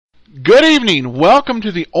Good evening. Welcome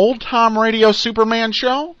to the Old Time Radio Superman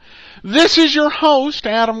show. This is your host,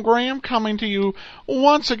 Adam Graham, coming to you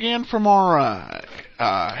once again from our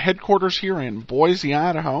headquarters here in Boise,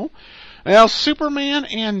 Idaho. Now, Superman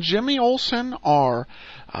and Jimmy Olsen are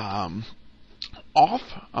off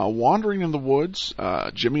wandering in the woods.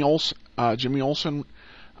 Jimmy Olsen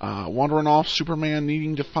wandering off, Superman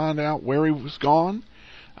needing to find out where he was gone.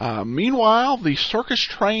 Meanwhile, the circus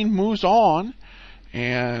train moves on,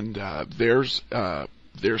 and there's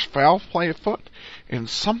foul play afoot, and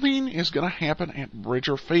something is going to happen at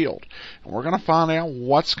Bridger Field. And we're going to find out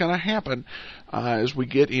what's going to happen as we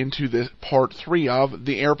get into the part 3 of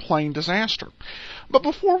the airplane disaster. But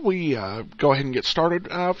before we go ahead and get started,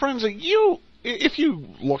 friends, if you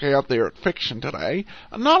look out there at fiction today,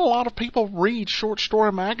 not a lot of people read short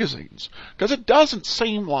story magazines, because it doesn't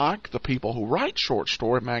seem like the people who write short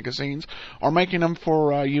story magazines are making them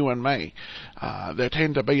for you and me. They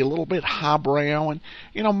tend to be a little bit highbrow and,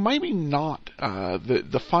 maybe not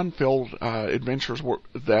the fun-filled adventures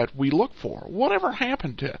that we look for. Whatever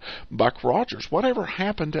happened to Buck Rogers? Whatever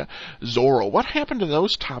happened to Zorro? What happened to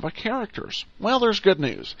those type of characters? Well, there's good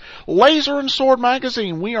news. Laser and Sword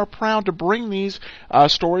magazine, we are proud to bring these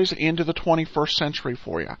stories into the 21st century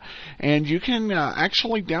for you. And you can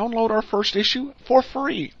actually download our first issue for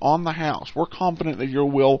free on the house. We're confident that you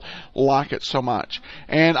will like it so much.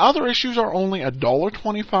 And other issues are only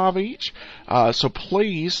 $1.25 each. So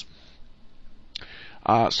please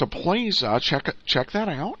check that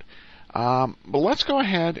out. But let's go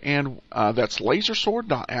ahead and that's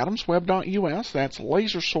lasersword.adamsweb.us. That's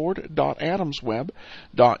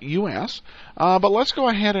lasersword.adamsweb.us. But let's go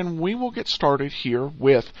ahead and we will get started here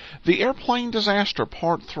with the airplane disaster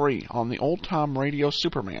part 3 on the Old Time Radio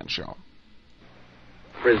Superman show.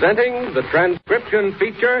 Presenting the transcription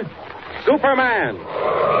feature, Superman.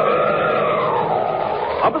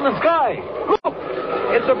 Up in the sky. Look,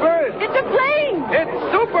 it's a bird. It's a plane.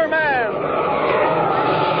 It's Superman.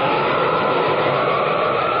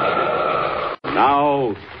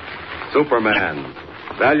 Now, Superman,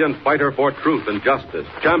 valiant fighter for truth and justice,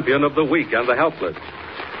 champion of the weak and the helpless,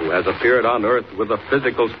 who has appeared on Earth with a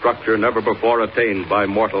physical structure never before attained by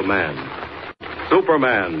mortal man.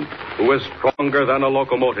 Superman, who is stronger than a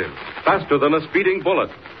locomotive, faster than a speeding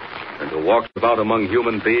bullet, and who walks about among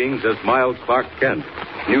human beings as Miles Clark Kent,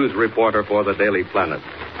 news reporter for the Daily Planet.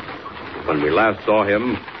 When we last saw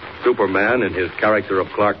him, Superman, in his character of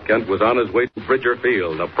Clark Kent, was on his way to Bridger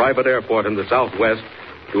Field, a private airport in the Southwest,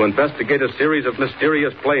 to investigate a series of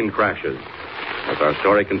mysterious plane crashes. As our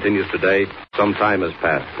story continues today, some time has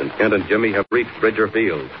passed, and Kent and Jimmy have reached Bridger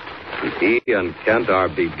Field. And he and Kent are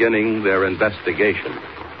beginning their investigation.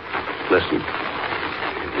 Listen.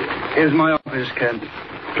 Here's my office, Kent.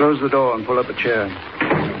 Close the door and pull up a chair.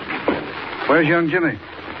 Where's young Jimmy?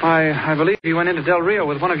 I believe he went into Del Rio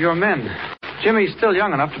with one of your men. Jimmy's still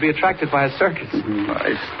young enough to be attracted by a circus.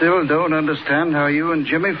 I still don't understand how you and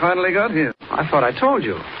Jimmy finally got here. I thought I told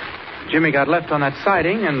you. Jimmy got left on that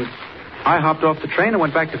siding, and I hopped off the train and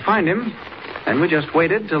went back to find him. And we just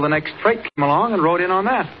waited till the next freight came along and rode in on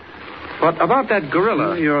that. But about that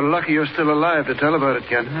gorilla... You're lucky you're still alive to tell about it,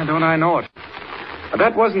 Kent. Don't I know it?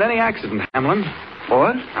 That wasn't any accident, Hamlin.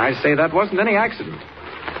 What? I say that wasn't any accident.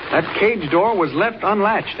 That cage door was left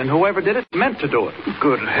unlatched, and whoever did it meant to do it.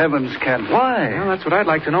 Good heavens, Kent. Why? Well, that's what I'd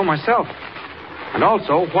like to know myself. And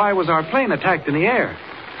also, why was our plane attacked in the air?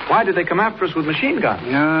 Why did they come after us with machine guns?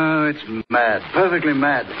 No, it's mad. Perfectly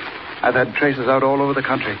mad. I've had traces out all over the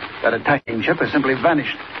country. That attacking ship has simply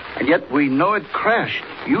vanished. And yet we know it crashed.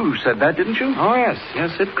 You said that, didn't you? Oh, yes.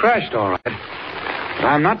 Yes, it crashed, all right. But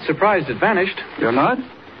I'm not surprised it vanished. You're not?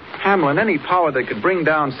 Hamlin, any power that could bring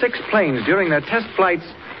down 6 planes during their test flights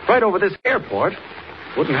right over this airport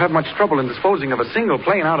wouldn't have much trouble in disposing of a single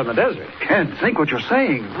plane out in the desert. Can't think what you're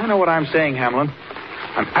saying. I know what I'm saying, Hamlin.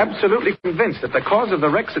 I'm absolutely convinced that the cause of the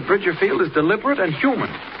wrecks at Bridger Field is deliberate and human.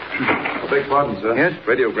 I beg pardon, sir. Yes?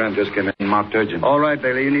 Radiogram just came in, marked urgent. All right,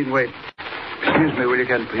 Bailey, you needn't wait. Excuse me, will you,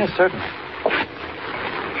 Kent, please? Yes, certainly.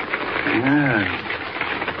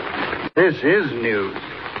 Yeah. This is news.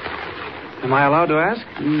 Am I allowed to ask?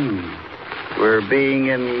 We're being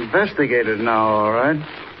investigated now, all right?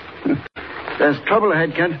 There's trouble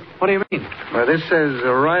ahead, Kent. What do you mean? Well, this says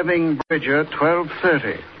arriving Bridger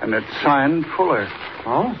 12:30, and it's signed Fuller.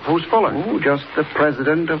 Oh? Who's Fuller? Oh, just the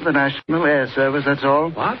president of the National Air Service, that's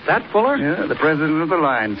all. What? That Fuller? Yeah, the president of the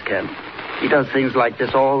lines, Kent. He does things like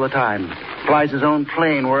this all the time. Flies his own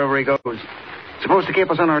plane wherever he goes. Supposed to keep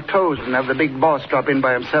us on our toes and have the big boss drop in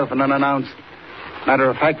by himself and unannounced. Matter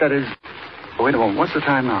of fact, that is... Oh, wait a moment. What's the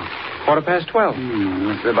time now?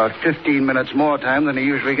 12:15. It's about 15 minutes more time than he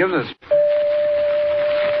usually gives us.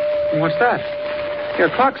 What's that? Your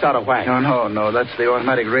clock's out of whack. No. That's the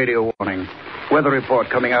automatic radio warning. Weather report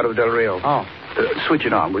coming out of Del Rio. Oh. Switch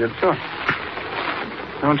it on, will you? Sure.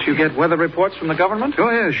 Don't you get weather reports from the government? Oh,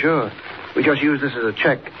 yeah, sure. We just use this as a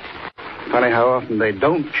check. Funny how often they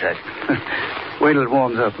don't check. Wait till it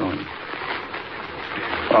warms up.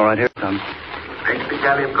 All right, here it comes.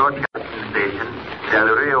 Mexicali Broadcasting Station, Del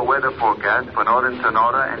Rio weather forecast for northern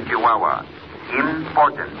Sonora and Chihuahua.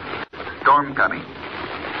 Important. Storm coming.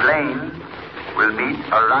 Planes will meet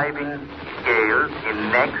arriving gales in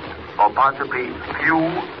next or possibly few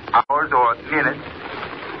hours or minutes.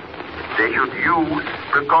 They should use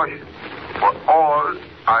precaution, for all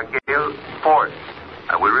are gale force.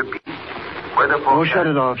 I will repeat. Weather forecast. Shut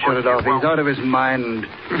it off. He's out of his mind.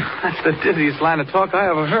 That's the dizziest line of talk I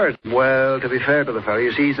ever heard. Well, to be fair to the fellow,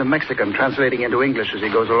 you see, he's a Mexican translating into English as he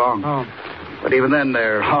goes along. Oh. But even then,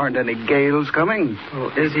 there aren't any gales coming.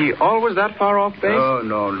 Well, is he always that far off base? Oh,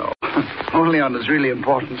 no. Only on this really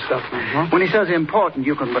important stuff. Uh-huh. When he says important,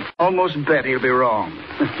 you can almost bet he'll be wrong.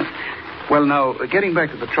 Well, now, getting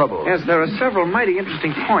back to the trouble. Yes, there are several mighty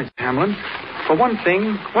interesting points, Hamlin. For one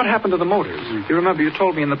thing, what happened to the motors? You remember you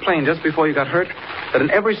told me in the plane just before you got hurt that in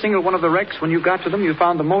every single one of the wrecks, when you got to them, you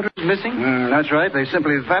found the motors missing? That's right. They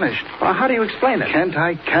simply vanished. Well, how do you explain it? Kent,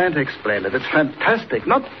 I can't explain it. It's fantastic.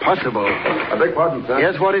 Not possible. I beg pardon, sir.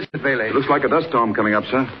 Yes, what is it, Bailey? It looks like a dust storm coming up,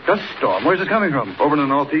 sir. Dust storm? Where's it coming from? Over in the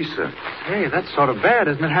northeast, sir. Hey, that's sort of bad,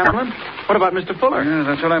 isn't it, Hamlin? What about Mr. Fuller? Yeah,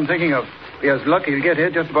 that's what I'm thinking of. He has lucky to get here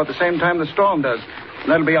just about the same time the storm does. And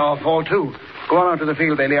that'll be our fall, too. Go on out to the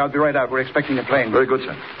field, Bailey. I'll be right out. We're expecting a plane. Very good,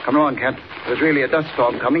 sir. Come along, Kent. There's really a dust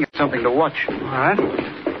storm coming. It's something to watch. All right.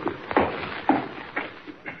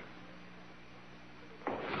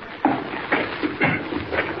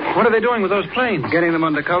 What are they doing with those planes? Getting them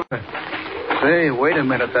under cover. Say, wait a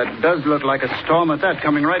minute. That does look like a storm at that,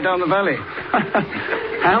 coming right down the valley.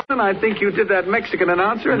 Hamlin, I think you did that Mexican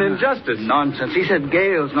announcer an injustice. Nonsense. He said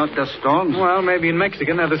gales, not dust storms. Well, maybe in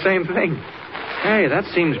Mexican they're the same thing. Hey, that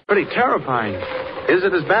seems pretty terrifying. Is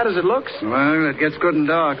it as bad as it looks? Well, it gets good and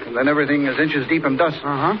dark, and then everything is inches deep in dust.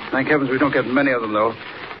 Uh-huh. Thank heavens we don't get many of them, though.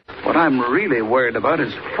 What I'm really worried about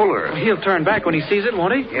is Fuller. Well, he'll turn back when he sees it,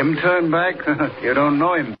 won't he? Him turn back? You don't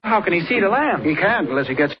know him. How can he see the land? He can't unless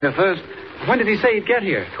he gets here first. When did he say he'd get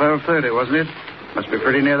here? 12:30, wasn't it? Must be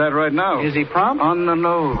pretty near that right now. Is he prompt? On the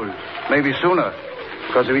nose. Maybe sooner.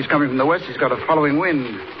 Because if he's coming from the west, he's got a following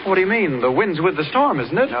wind. What do you mean? The wind's with the storm,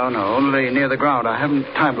 isn't it? No, only near the ground. I haven't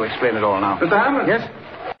time to explain it all now. Mr. Hamlin? Yes?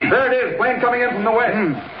 There it is. Plane coming in from the west.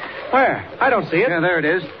 Where? I don't see it. Yeah, there it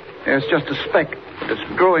is. It's just a speck.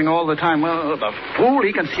 It's growing all the time. Well, the fool,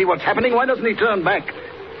 he can see what's happening. Why doesn't he turn back?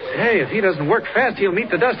 Hey, if he doesn't work fast, he'll meet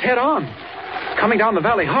the dust head on. It's coming down the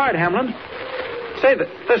valley hard, Hamlin. Say,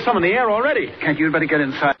 there's some in the air already. Can't you better get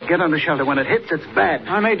inside? Get under shelter. When it hits, it's bad.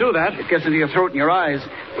 I may do that. It gets into your throat and your eyes.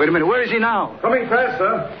 Wait a minute. Where is he now? Coming fast,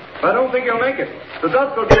 sir. I don't think he'll make it. The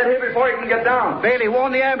dust will get here before he can get down. Bailey,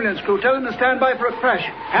 warn the ambulance crew. Tell them to stand by for a crash.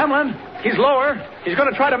 Hamlin, he's lower. He's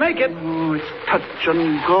going to try to make it. Oh, it's touch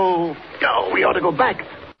and go. Oh, we ought to go back.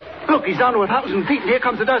 Look, he's down to 1,000 feet, and here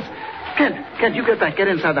comes the dust. Kent, you get back. Get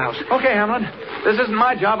inside the house. Okay, Hamlin. This isn't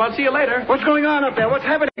my job. I'll see you later. What's going on up there? What's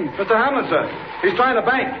happening? Mr. Hamlin, sir. He's trying to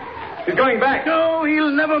bank. He's going back. No,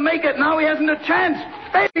 he'll never make it. Now he hasn't a chance.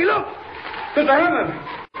 Baby, look. Mr. Hamlin.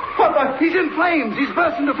 What the? He's in flames. He's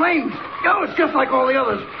burst into flames. No, it's just like all the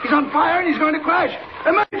others. He's on fire and he's going to crash.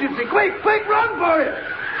 Emergency. Quick, run for it.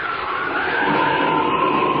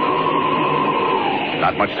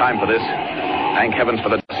 Not much time for this. Thank heavens for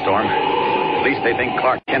the dust storm. At least they think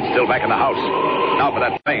Clark Kent's still back in the house. Now for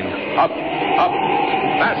that plane. Up,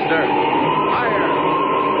 faster, higher.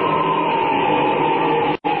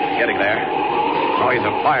 Getting there. Noise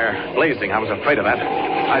of fire, blazing. I was afraid of that.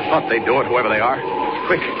 I thought they'd do it, whoever they are.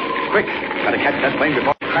 Quick. Gotta catch that plane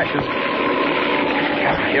before it crashes.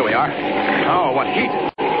 Yeah, here we are. Oh, what heat.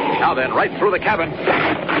 Now then, right through the cabin.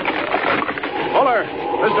 Fuller!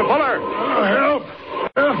 Mr. Fuller! Help!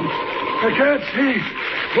 I can't see.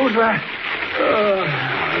 Who's that?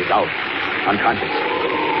 He's out. Unconscious.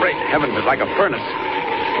 Great heavens, it's like a furnace.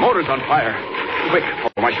 Motor's on fire. Quick,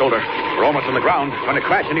 over my shoulder. We're almost on the ground. Going to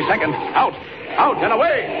crash any second. Out, and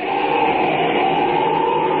away!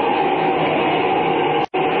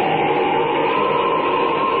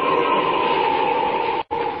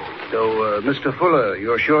 So, Mr. Fuller,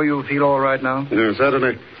 you're sure you'll feel all right now? Yeah,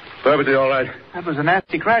 certainly. Perfectly all right. That was a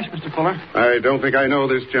nasty crash, Mr. Fuller. I don't think I know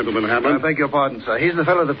this gentleman, I Hamlin. beg your pardon, sir. He's the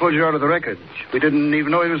fellow that pulled you out of the wreckage. We didn't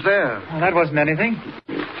even know he was there. Well, that wasn't anything.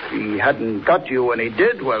 He hadn't got you when he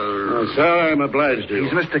did, well... Sir, I'm obliged to you.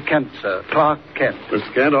 He's Mr. Kent, sir. Clark Kent.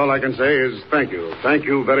 Mr. Kent, all I can say is thank you. Thank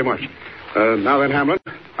you very much. Now then, Hamlin,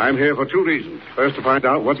 I'm here for two reasons. First, to find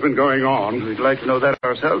out what's been going on. We'd like to know that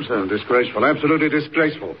ourselves, sir. Disgraceful, absolutely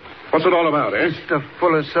disgraceful. What's it all about, eh? Mr.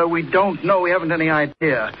 Fuller, sir, we don't know. We haven't any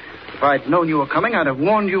idea. If I'd known you were coming, I'd have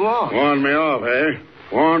warned you off. Warn me off, eh?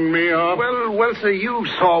 Warn me off? Well, sir, you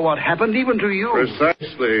saw what happened, even to you.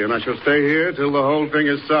 Precisely, and I shall stay here till the whole thing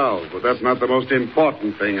is solved. But that's not the most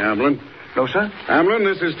important thing, Hamlin. No, sir? Hamlin,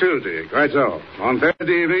 this is Tuesday. Quite so. On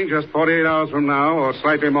Thursday evening, just 48 hours from now, or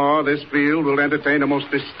slightly more, this field will entertain a most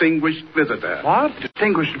distinguished visitor. What?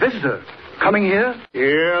 Distinguished visitor? Coming here?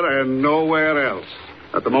 Here and nowhere else.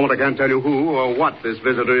 At the moment, I can't tell you who or what this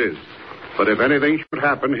visitor is. But if anything should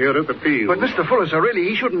happen here at the field... But, Mr. Fuller, sir, really,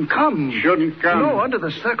 he shouldn't come. Shouldn't come? No, under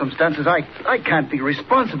the circumstances, I can't be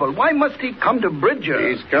responsible. Why must he come to Bridger?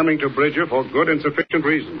 He's coming to Bridger for good and sufficient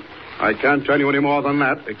reason. I can't tell you any more than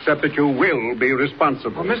that, except that you will be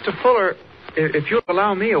responsible. Well, Mr. Fuller, if you'll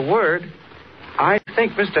allow me a word, I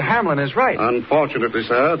think Mr. Hamlin is right. Unfortunately,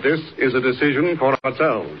 sir, this is a decision for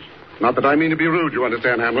ourselves. Not that I mean to be rude, you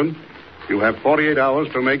understand, Hamlin. You have 48 hours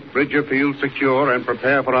to make Bridger Field secure and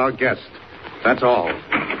prepare for our guest. That's all.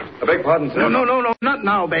 I beg pardon, sir. No, not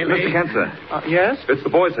now, Bailey. Mr. Kent, sir. Yes? It's the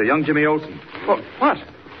boy, sir, young Jimmy Olsen. What?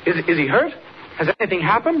 Is he hurt? Has anything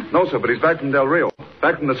happened? No, sir, but he's back from Del Rio.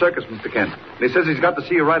 Back from the circus, Mr. Kent. And he says he's got to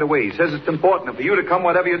see you right away. He says it's important and for you to come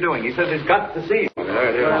whatever you're doing. He says he's got to see you.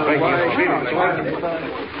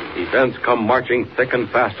 Events come marching thick and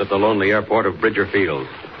fast at the lonely airport of Bridger Field.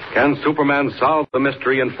 Can Superman solve the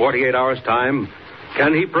mystery in 48 hours' time?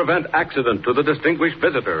 Can he prevent accident to the distinguished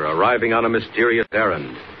visitor arriving on a mysterious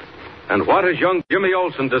errand? And what has young Jimmy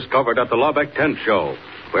Olsen discovered at the Lubbock Tent Show,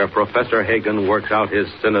 where Professor Hagen works out his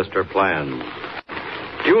sinister plans?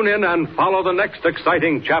 Tune in and follow the next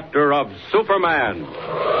exciting chapter of Superman.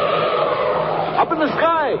 Up in the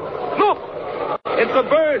sky. Look! It's a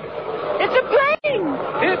bird. It's a plane.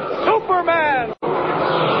 It's Superman.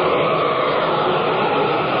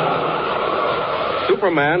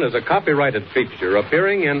 Superman is a copyrighted feature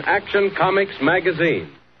appearing in Action Comics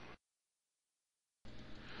magazine.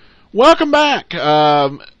 Welcome back here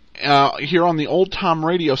on the Old Time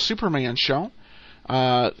Radio Superman show.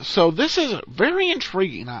 So this is very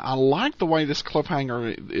intriguing. I like the way this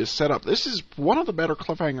cliffhanger is set up. This is one of the better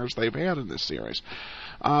cliffhangers they've had in this series.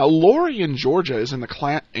 Lori in Georgia is in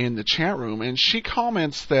the chat room, and she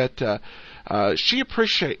comments that she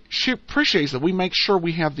appreciates that we make sure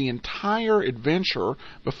we have the entire adventure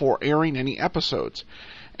before airing any episodes.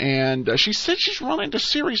 And she said she's run into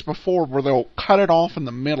series before where they'll cut it off in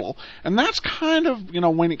the middle. And that's kind of,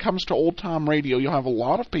 when it comes to old-time radio, you'll have a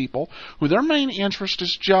lot of people who their main interest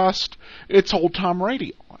is just, it's old-time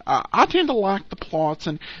radio. I tend to like the plots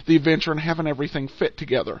and the adventure and having everything fit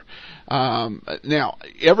together. Now,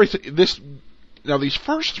 these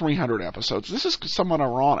first 300 episodes, this is somewhat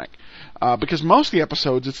ironic, because most of the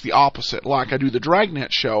episodes, it's the opposite. Like, I do the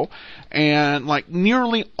Dragnet show, and,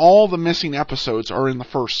 nearly all the missing episodes are in the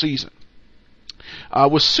first season.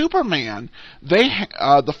 With Superman,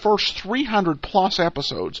 the first 300-plus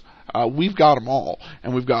episodes, we've got them all,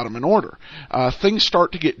 and we've got them in order. Things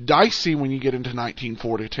start to get dicey when you get into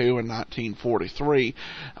 1942 and 1943.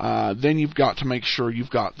 Then you've got to make sure you've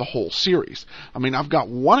got the whole series. I mean, I've got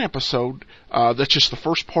one episode that's just the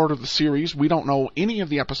first part of the series. We don't know any of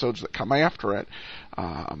the episodes that come after it.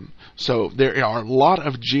 So there are a lot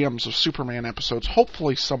of gems of Superman episodes,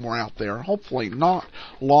 hopefully somewhere out there, hopefully not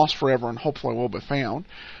lost forever, and hopefully will be found.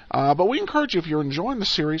 But we encourage you, if you're enjoying the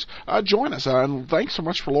series, join us. And thanks so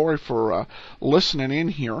much for Lori for listening in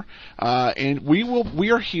here. And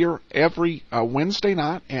we are here every Wednesday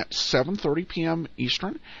night at 7:30 p.m.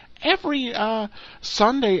 Eastern. Every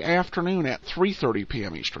Sunday afternoon at 3:30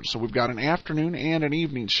 p.m. Eastern. So we've got an afternoon and an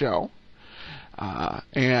evening show.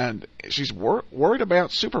 And she's worried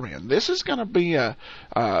about Superman. This is going to be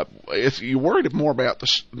if you're worried more about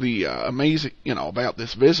the amazing, about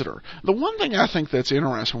this visitor. The one thing I think that's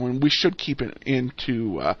interesting, when we should keep it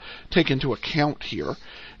take into account here,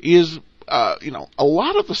 is a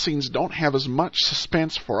lot of the scenes don't have as much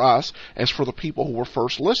suspense for us as for the people who were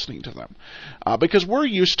first listening to them. Because we're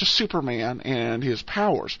used to Superman and his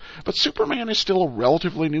powers. But Superman is still a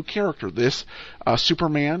relatively new character. This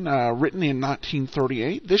Superman, written in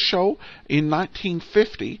 1938, this show in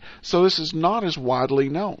 1950, so this is not as widely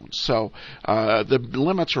known. So the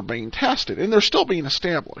limits are being tested, and they're still being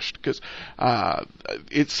established, because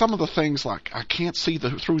it's some of the things like, I can't see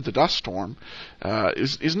through the dust storm,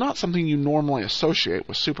 is not something you normally associate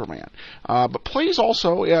with Superman. But please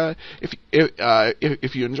also,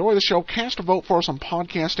 if you enjoy the show, cast a vote for us on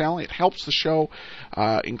Podcast Alley. It helps the show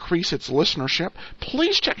increase its listenership.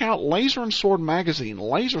 Please check out Laser and Sword magazine,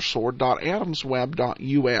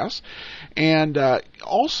 lasersword.adamsweb.us, and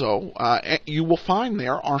also you will find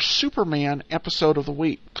there our Superman episode of the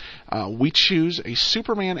week. We choose a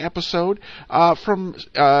Superman episode from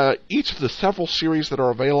each of the several series that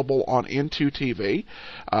are available on N2TV.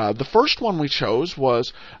 The first one we chose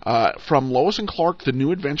was from Lois and Clark, The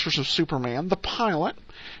New Adventures of Superman, the pilot.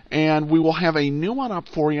 And we will have a new one up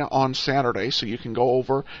for you on Saturday, so you can go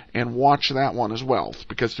over and watch that one as well.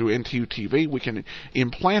 Because through N2TV, we can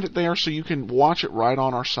implant it there so you can watch it right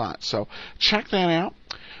on our site. So check that out.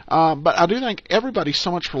 But I do thank everybody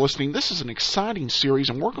so much for listening. This is an exciting series,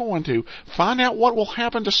 and we're going to find out what will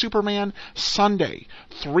happen to Superman Sunday,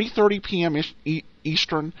 3:30 p.m.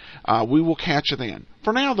 Eastern. We will catch you then.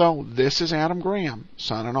 For now, though, this is Adam Graham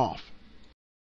signing off.